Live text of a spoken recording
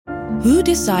Who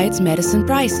decides medicine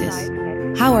prices?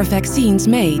 How are vaccines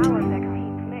made?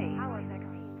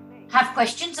 Have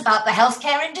questions about the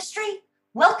healthcare industry?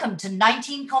 Welcome to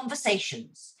 19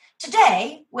 Conversations.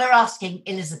 Today, we're asking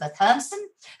Elizabeth Herrnson,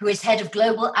 who is Head of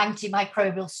Global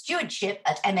Antimicrobial Stewardship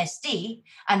at MSD,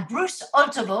 and Bruce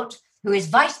Oltervoet, who is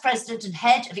Vice President and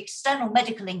Head of External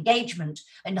Medical Engagement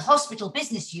in the Hospital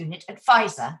Business Unit at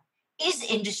Pfizer. Is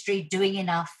industry doing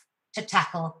enough to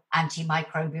tackle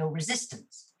antimicrobial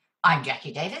resistance? I'm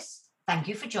Jackie Davis. Thank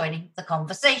you for joining the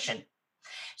conversation.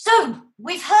 So,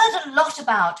 we've heard a lot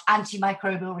about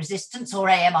antimicrobial resistance, or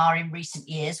AMR, in recent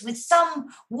years, with some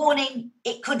warning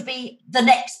it could be the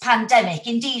next pandemic.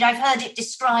 Indeed, I've heard it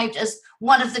described as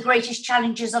one of the greatest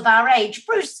challenges of our age.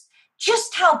 Bruce,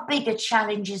 just how big a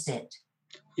challenge is it?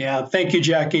 Yeah, thank you,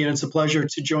 Jackie, and it's a pleasure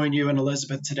to join you and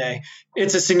Elizabeth today.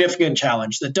 It's a significant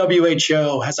challenge. The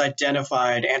WHO has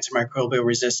identified antimicrobial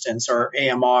resistance, or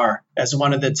AMR, as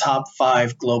one of the top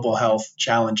 5 global health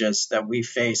challenges that we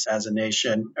face as a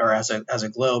nation, or as a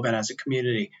globe and as a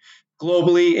community.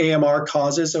 Globally, AMR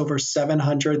causes over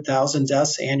 700,000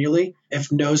 deaths annually.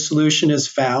 If no solution is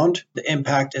found, the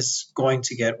impact is going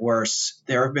to get worse.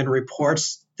 There have been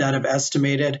reports that have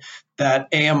estimated that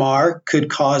AMR could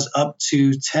cause up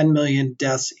to 10 million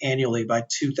deaths annually by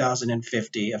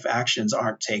 2050 if actions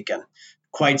aren't taken.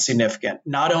 Quite significant.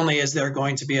 Not only is there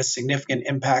going to be a significant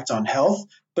impact on health,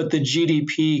 but the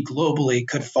GDP globally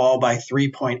could fall by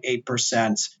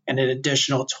 3.8%, and an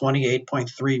additional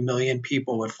 28.3 million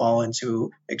people would fall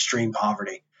into extreme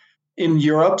poverty. In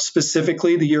Europe,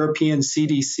 specifically, the European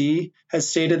CDC has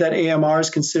stated that AMR is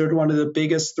considered one of the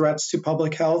biggest threats to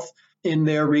public health in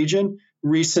their region.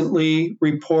 Recently,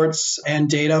 reports and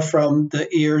data from the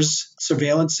EARS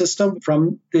surveillance system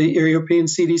from the European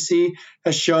CDC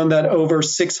has shown that over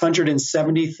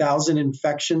 670,000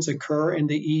 infections occur in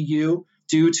the EU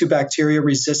due to bacteria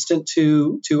resistant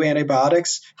to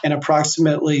antibiotics, and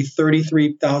approximately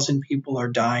 33,000 people are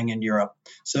dying in Europe.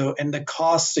 So, and the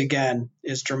cost, again,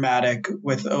 is dramatic,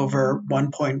 with over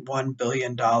 $1.1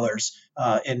 billion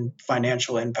in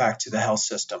financial impact to the health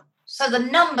system. So the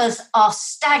numbers are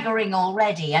staggering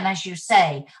already, and as you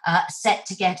say, set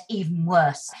to get even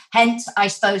worse. Hence, I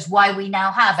suppose, why we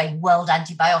now have a World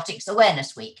Antibiotics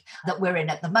Awareness Week that we're in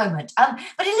at the moment.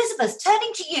 But Elizabeth,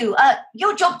 turning to you,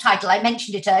 your job title, I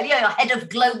mentioned it earlier, you're Head of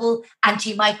Global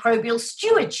Antimicrobial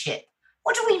Stewardship.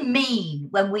 What do we mean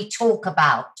when we talk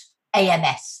about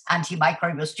AMS,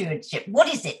 antimicrobial stewardship? What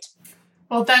is it?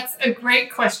 Well, that's a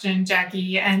great question,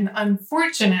 Jackie. And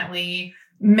unfortunately,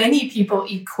 many people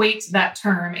equate that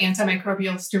term,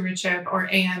 antimicrobial stewardship, or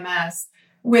AMS,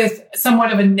 with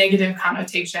somewhat of a negative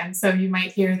connotation. So you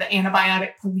might hear the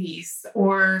antibiotic police,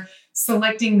 or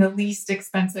selecting the least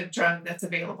expensive drug that's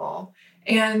available.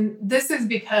 And this is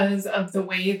because of the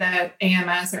way that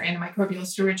AMS, or antimicrobial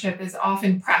stewardship, is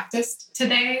often practiced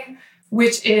today,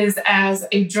 which is as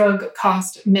a drug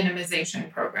cost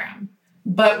minimization program.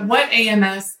 But what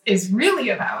AMS is really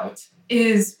about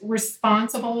is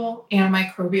responsible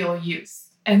antimicrobial use.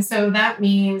 And so that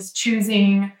means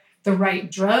choosing the right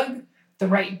drug, the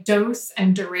right dose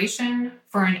and duration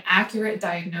for an accurate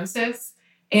diagnosis,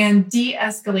 and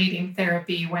de-escalating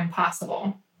therapy when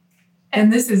possible.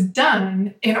 And this is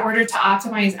done in order to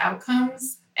optimize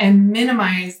outcomes and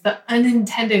minimize the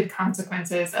unintended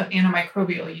consequences of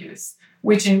antimicrobial use,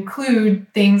 which include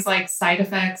things like side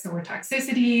effects or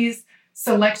toxicities,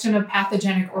 selection of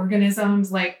pathogenic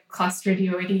organisms like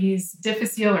Clostridioides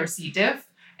difficile, or C. diff,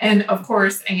 and of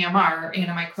course, AMR,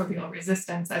 antimicrobial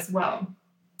resistance, as well.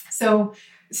 So,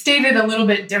 stated a little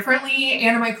bit differently,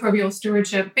 antimicrobial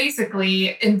stewardship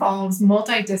basically involves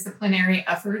multidisciplinary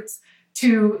efforts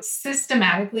to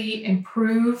systematically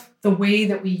improve the way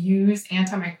that we use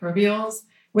antimicrobials,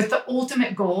 with the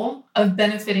ultimate goal of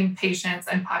benefiting patients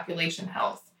and population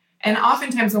health. And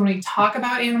oftentimes when we talk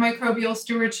about antimicrobial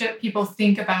stewardship, people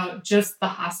think about just the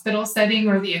hospital setting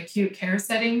or the acute care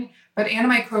setting, but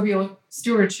antimicrobial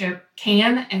stewardship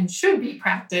can and should be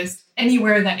practiced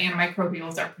anywhere that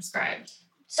antimicrobials are prescribed.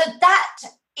 So that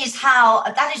is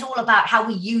all about how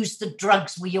we use the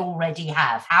drugs we already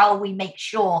have, how we make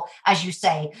sure, as you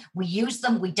say, we use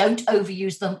them, we don't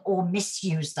overuse them or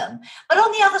misuse them. But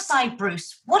on the other side,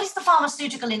 Bruce, what is the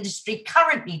pharmaceutical industry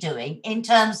currently doing in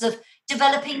terms of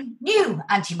developing new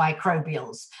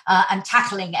antimicrobials and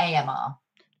tackling AMR?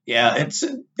 Yeah,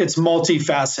 it's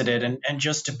multifaceted, and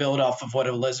just to build off of what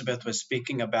Elizabeth was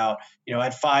speaking about,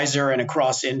 at Pfizer and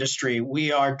across industry,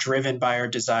 we are driven by our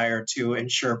desire to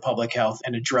ensure public health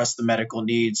and address the medical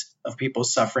needs of people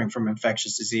suffering from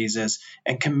infectious diseases,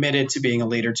 and committed to being a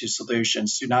leader to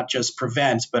solutions to not just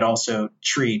prevent but also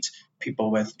treat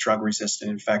people with drug-resistant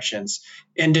infections.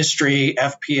 Industry,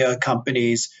 FPA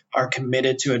companies are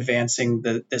committed to advancing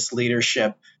this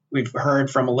leadership. We've heard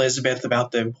from Elizabeth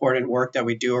about the important work that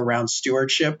we do around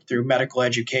stewardship through medical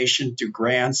education, through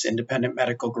grants, independent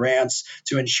medical grants,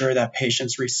 to ensure that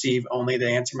patients receive only the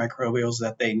antimicrobials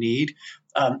that they need.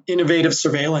 Innovative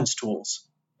surveillance tools,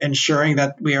 ensuring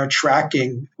that we are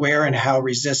tracking where and how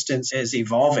resistance is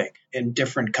evolving in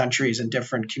different countries and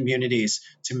different communities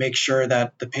to make sure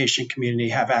that the patient community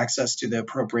have access to the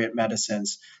appropriate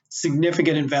medicines.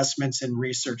 Significant investments in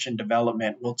research and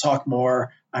development. We'll talk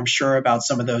more, I'm sure, about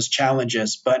some of those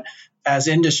challenges, but as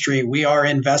industry, we are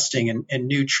investing in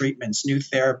new treatments, new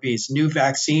therapies, new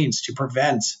vaccines to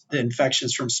prevent the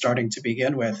infections from starting to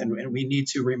begin with. And we need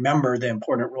to remember the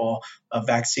important role of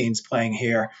vaccines playing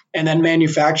here. And then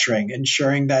manufacturing,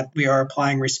 ensuring that we are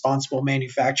applying responsible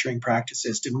manufacturing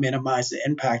practices to minimize the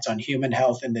impact on human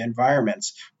health and the environment.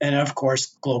 And of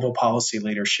course, global policy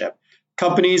leadership.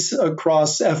 Companies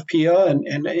across FPA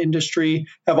and industry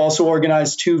have also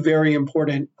organized two very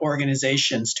important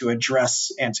organizations to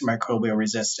address antimicrobial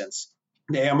resistance: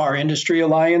 the AMR Industry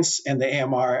Alliance and the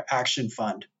AMR Action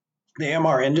Fund. The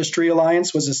AMR Industry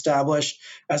Alliance was established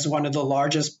as one of the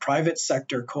largest private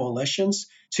sector coalitions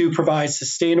to provide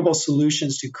sustainable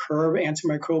solutions to curb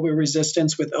antimicrobial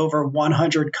resistance, with over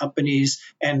 100 companies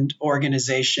and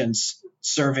organizations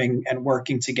serving and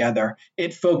working together.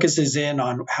 It focuses in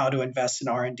on how to invest in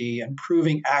R&D,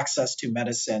 improving access to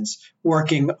medicines,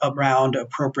 working around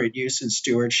appropriate use and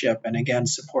stewardship, and again,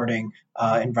 supporting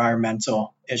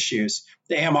environmental issues.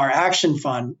 The AMR Action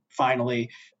Fund, finally,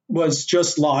 was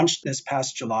just launched this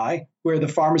past July, where the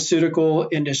pharmaceutical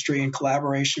industry, in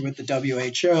collaboration with the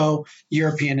WHO,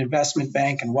 European Investment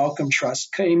Bank, and Wellcome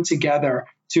Trust, came together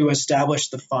to establish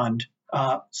the fund.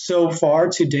 So far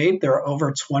to date, there are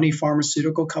over 20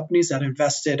 pharmaceutical companies that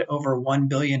invested over $1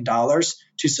 billion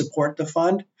to support the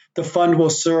fund. The fund will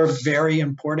serve very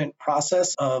important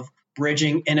process of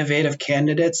bridging innovative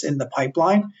candidates in the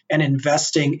pipeline and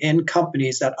investing in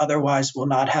companies that otherwise will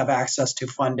not have access to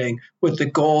funding, with the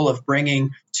goal of bringing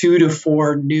 2 to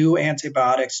 4 new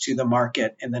antibiotics to the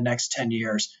market in the next 10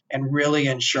 years, and really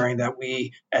ensuring that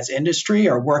we as industry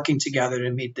are working together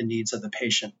to meet the needs of the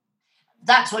patient.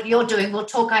 That's what you're doing. We'll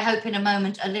talk, I hope, in a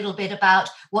moment a little bit about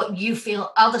what you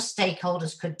feel other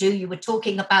stakeholders could do. You were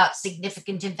talking about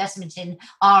significant investment in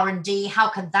R&D. How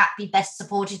can that be best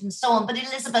supported and so on? But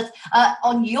Elizabeth,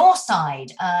 on your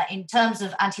side, in terms of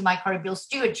antimicrobial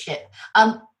stewardship,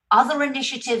 other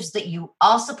initiatives that you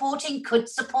are supporting could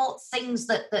support things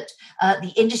that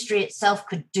the industry itself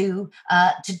could do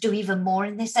to do even more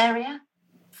in this area?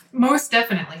 Most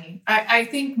definitely. I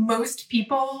think most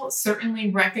people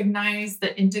certainly recognize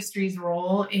the industry's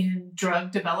role in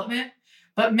drug development,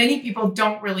 but many people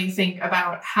don't really think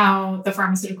about how the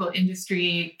pharmaceutical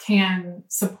industry can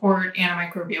support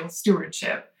antimicrobial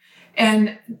stewardship.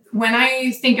 And when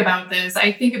I think about this,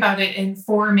 I think about it in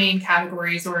 4 main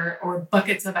categories or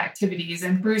buckets of activities.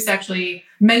 And Bruce actually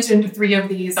mentioned 3 of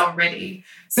these already.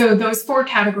 So those 4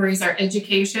 categories are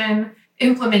education,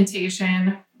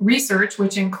 implementation, research,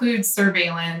 which includes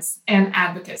surveillance, and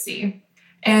advocacy.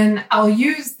 And I'll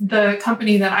use the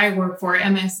company that I work for,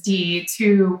 MSD,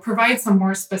 to provide some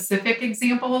more specific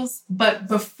examples. But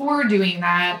before doing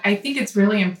that, I think it's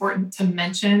really important to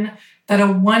mention that a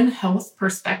One Health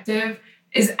perspective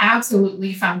is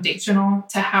absolutely foundational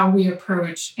to how we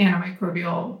approach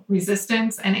antimicrobial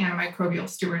resistance and antimicrobial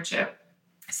stewardship.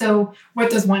 So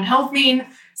what does One Health mean?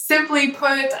 Simply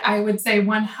put, I would say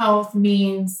One Health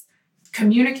means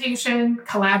communication,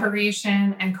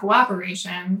 collaboration, and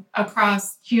cooperation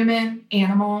across human,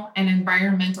 animal, and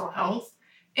environmental health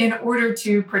in order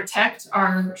to protect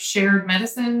our shared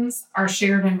medicines, our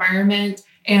shared environment,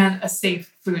 and a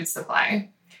safe food supply.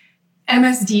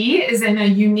 MSD is in a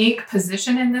unique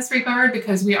position in this regard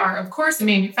because we are, of course, a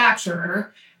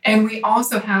manufacturer, and we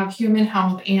also have human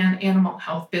health and animal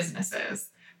health businesses.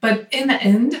 But in the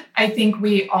end, I think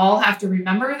we all have to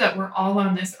remember that we're all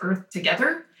on this earth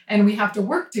together, and we have to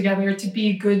work together to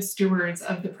be good stewards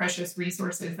of the precious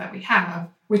resources that we have,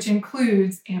 which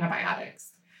includes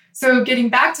antibiotics. So getting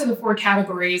back to the 4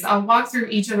 categories, I'll walk through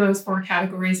each of those 4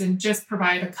 categories and just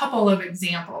provide a couple of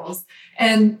examples.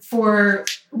 And for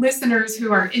listeners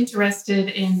who are interested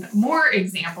in more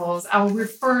examples, I'll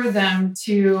refer them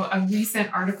to a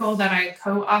recent article that I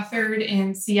co-authored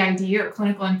in CID, or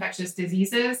Clinical Infectious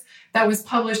Diseases, that was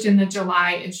published in the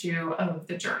July issue of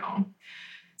the journal.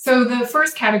 So the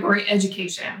first category,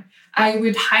 education. I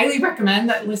would highly recommend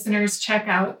that listeners check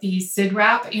out the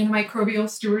CIDRAP Antimicrobial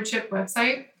Stewardship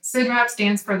website. CIDRAP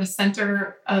stands for the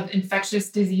Center of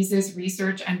Infectious Diseases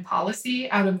Research and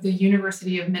Policy out of the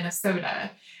University of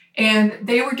Minnesota. And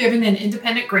they were given an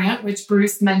independent grant, which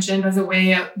Bruce mentioned as a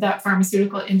way that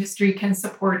pharmaceutical industry can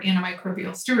support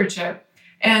antimicrobial stewardship.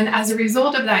 And as a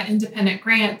result of that independent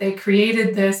grant, they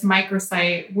created this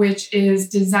microsite, which is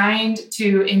designed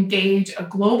to engage a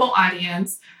global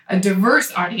audience, a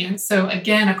diverse audience. So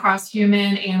again, across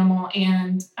human, animal,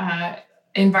 and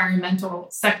environmental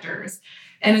sectors.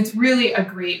 And it's really a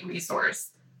great resource.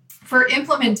 For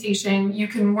implementation, you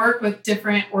can work with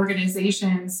different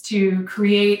organizations to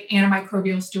create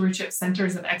antimicrobial stewardship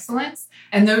centers of excellence.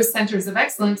 And those centers of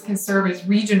excellence can serve as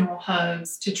regional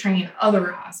hubs to train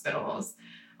other hospitals.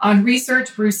 On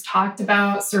research, Bruce talked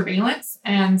about surveillance.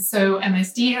 And so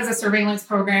MSD has a surveillance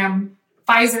program,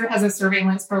 Pfizer has a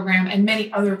surveillance program, and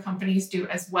many other companies do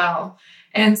as well.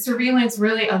 And surveillance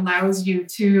really allows you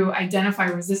to identify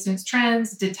resistance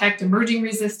trends, detect emerging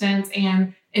resistance,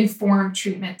 and inform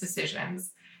treatment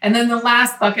decisions. And then the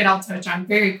last bucket I'll touch on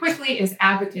very quickly is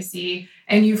advocacy.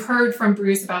 And you've heard from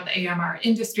Bruce about the AMR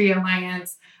Industry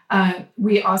Alliance.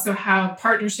 We also have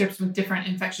partnerships with different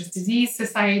infectious disease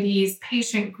societies,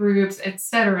 patient groups, et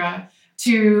cetera,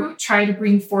 to try to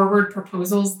bring forward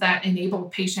proposals that enable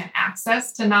patient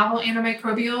access to novel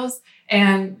antimicrobials.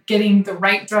 And getting the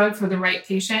right drug for the right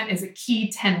patient is a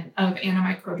key tenet of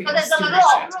antimicrobial Well, there's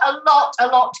stewardship. a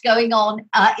lot going on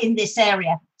in this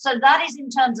area. So that is in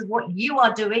terms of what you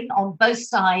are doing on both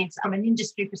sides from an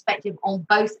industry perspective on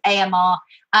both AMR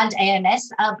and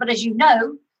AMS. But as you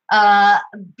know,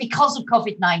 because of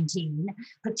COVID-19,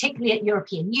 particularly at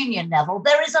European Union level,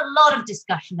 there is a lot of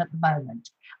discussion at the moment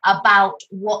about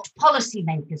what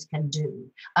policymakers can do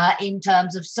in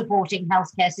terms of supporting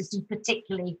healthcare systems,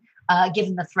 particularly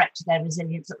given the threat to their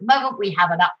resilience. At the moment, we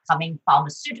have an upcoming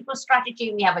pharmaceutical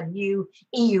strategy. We have a new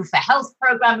EU for Health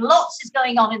program. Lots is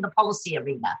going on in the policy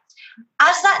arena.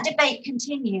 As that debate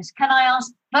continues, can I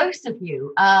ask both of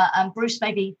you, and Bruce,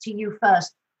 maybe to you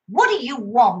first, what do you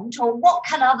want, or what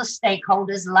can other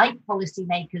stakeholders like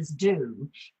policymakers do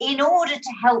in order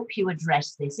to help you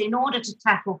address this, in order to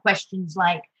tackle questions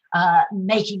like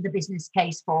making the business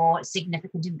case for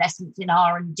significant investments in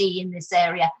R&D in this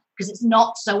area, because it's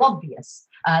not so obvious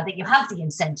that you have the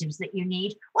incentives that you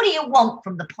need? What do you want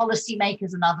from the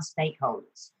policymakers and other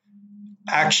stakeholders?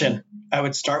 Action. I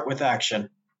would start with action.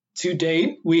 To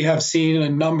date, we have seen a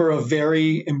number of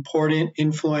very important,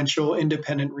 influential,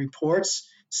 independent reports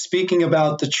speaking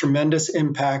about the tremendous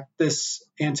impact this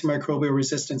antimicrobial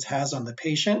resistance has on the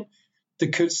patient,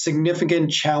 the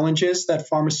significant challenges that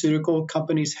pharmaceutical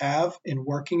companies have in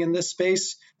working in this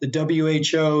space. The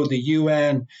WHO, the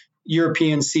UN,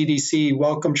 European CDC,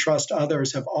 Wellcome Trust,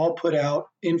 others have all put out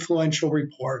influential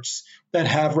reports that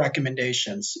have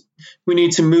recommendations. We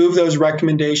need to move those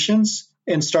recommendations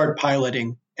and start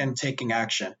piloting and taking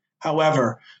action.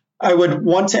 However, I would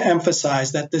want to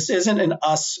emphasize that this isn't an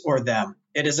us or them.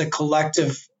 It is a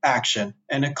collective action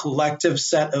and a collective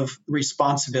set of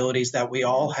responsibilities that we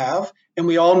all have, and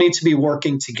we all need to be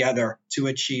working together to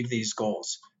achieve these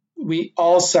goals.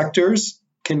 All sectors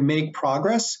can make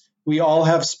progress. We all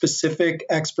have specific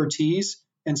expertise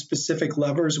and specific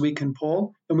levers we can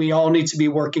pull, and we all need to be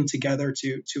working together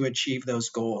to achieve those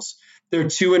goals. There are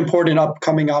 2 important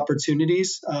upcoming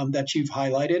opportunities that you've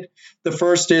highlighted. The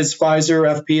first is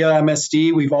Pfizer, FPIA,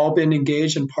 MSD. We've all been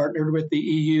engaged and partnered with the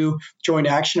EU Joint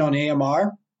Action on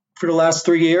AMR for the last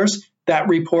 3 years. That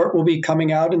report will be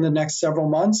coming out in the next several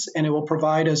months, and it will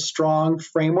provide a strong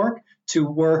framework to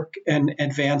work and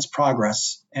advance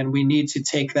progress. And we need to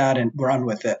take that and run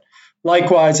with it.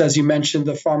 Likewise, as you mentioned,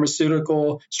 the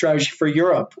pharmaceutical strategy for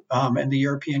Europe and the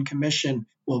European Commission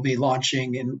will be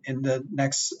launching in the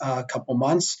next couple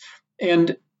months.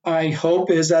 And I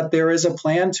hope is that there is a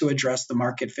plan to address the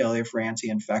market failure for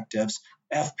anti-infectives.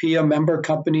 FPIA member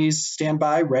companies stand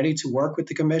by ready to work with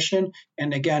the Commission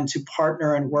and again to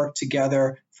partner and work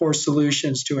together for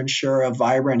solutions to ensure a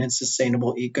vibrant and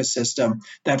sustainable ecosystem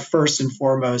that first and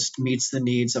foremost meets the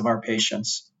needs of our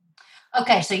patients.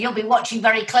 Okay, so you'll be watching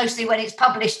very closely when it's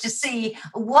published to see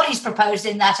what is proposed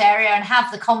in that area and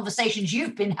have the conversations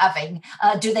you've been having.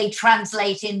 Do they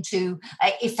translate into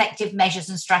effective measures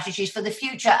and strategies for the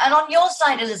future? And on your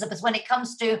side, Elizabeth, when it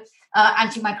comes to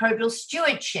antimicrobial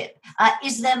stewardship,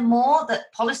 is there more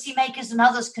that policymakers and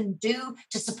others can do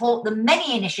to support the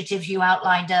many initiatives you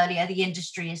outlined earlier the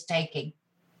industry is taking?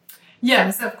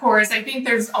 Yes, of course. I think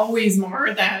there's always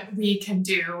more that we can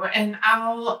do. And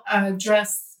I'll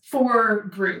address 4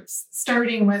 groups,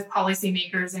 starting with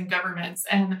policymakers and governments.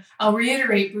 And I'll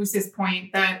reiterate Bruce's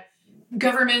point that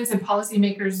governments and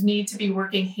policymakers need to be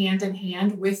working hand in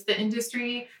hand with the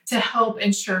industry to help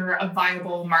ensure a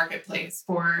viable marketplace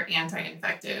for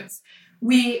anti-infectives.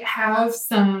 We have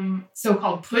some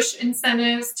so-called push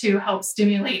incentives to help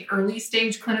stimulate early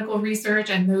stage clinical research,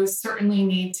 and those certainly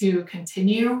need to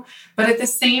continue. But at the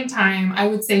same time, I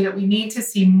would say that we need to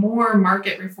see more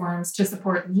market reforms to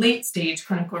support late stage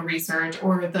clinical research,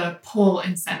 or the pull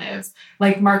incentives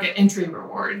like market entry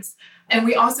rewards. And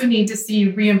we also need to see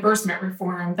reimbursement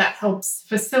reform that helps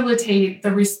facilitate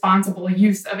the responsible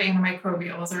use of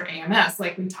antimicrobials, or AMS,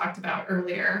 like we talked about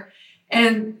earlier.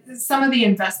 And some of the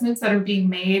investments that are being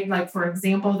made, like, for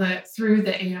example, through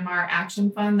the AMR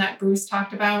Action Fund that Bruce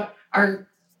talked about, are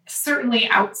certainly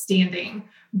outstanding.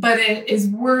 But it is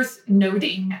worth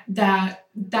noting that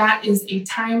that is a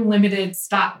time-limited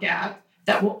stopgap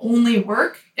that will only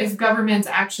work if governments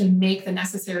actually make the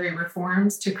necessary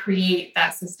reforms to create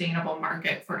that sustainable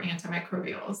market for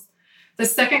antimicrobials. The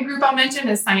second group I'll mention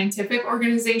is scientific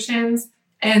organizations,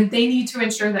 and they need to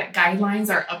ensure that guidelines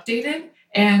are updated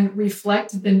and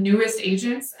reflect the newest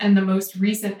agents and the most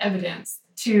recent evidence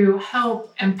to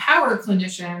help empower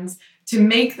clinicians to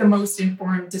make the most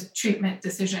informed treatment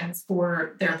decisions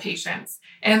for their patients.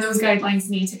 And those guidelines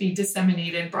need to be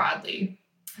disseminated broadly.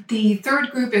 The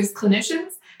third group is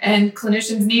clinicians, and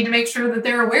clinicians need to make sure that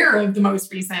they're aware of the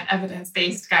most recent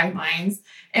evidence-based guidelines,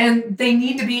 and they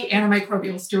need to be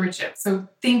antimicrobial stewardship. So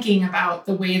thinking about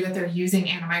the way that they're using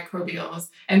antimicrobials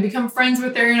and become friends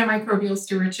with their antimicrobial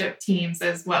stewardship teams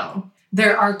as well.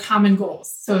 There are common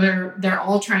goals. So they're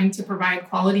all trying to provide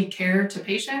quality care to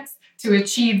patients to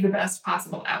achieve the best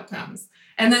possible outcomes.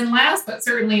 And then last, but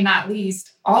certainly not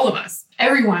least, all of us,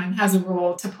 everyone has a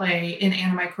role to play in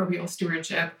antimicrobial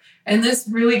stewardship. And this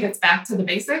really gets back to the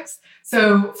basics.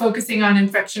 So focusing on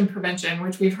infection prevention,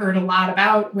 which we've heard a lot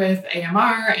about with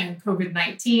AMR and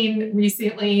COVID-19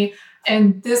 recently.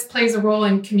 And this plays a role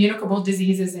in communicable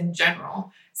diseases in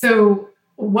general. So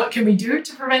what can we do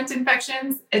to prevent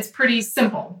infections? It's pretty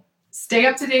simple. Stay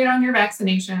up to date on your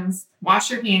vaccinations,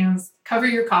 wash your hands, cover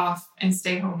your cough, and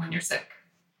stay home when you're sick.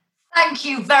 Thank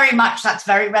you very much. That's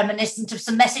very reminiscent of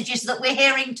some messages that we're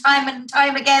hearing time and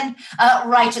time again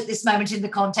right at this moment in the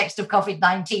context of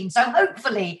COVID-19. So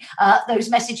hopefully those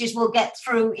messages will get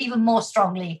through even more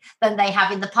strongly than they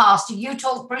have in the past. You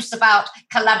talked, Bruce, about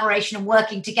collaboration and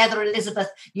working together.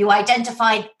 Elizabeth, you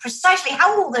identified precisely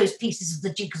how all those pieces of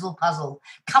the jigsaw puzzle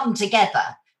come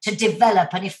together to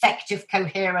develop an effective,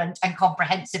 coherent and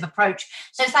comprehensive approach.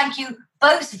 So thank you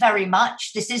both very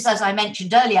much. This is, as I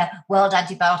mentioned earlier, World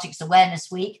Antibiotics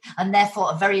Awareness Week, and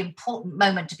therefore a very important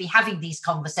moment to be having these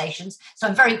conversations. So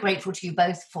I'm very grateful to you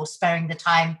both for sparing the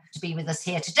time to be with us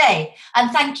here today.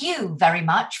 And thank you very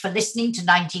much for listening to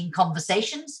 19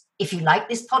 Conversations. If you like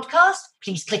this podcast,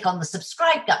 please click on the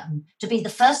subscribe button to be the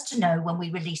first to know when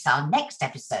we release our next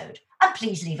episode. And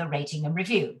please leave a rating and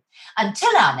review.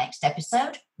 Until our next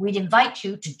episode, we'd invite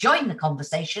you to join the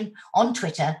conversation on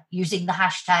Twitter using the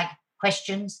hashtag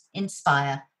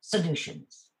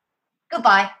 #QuestionsInspireSolutions.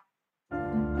 Goodbye.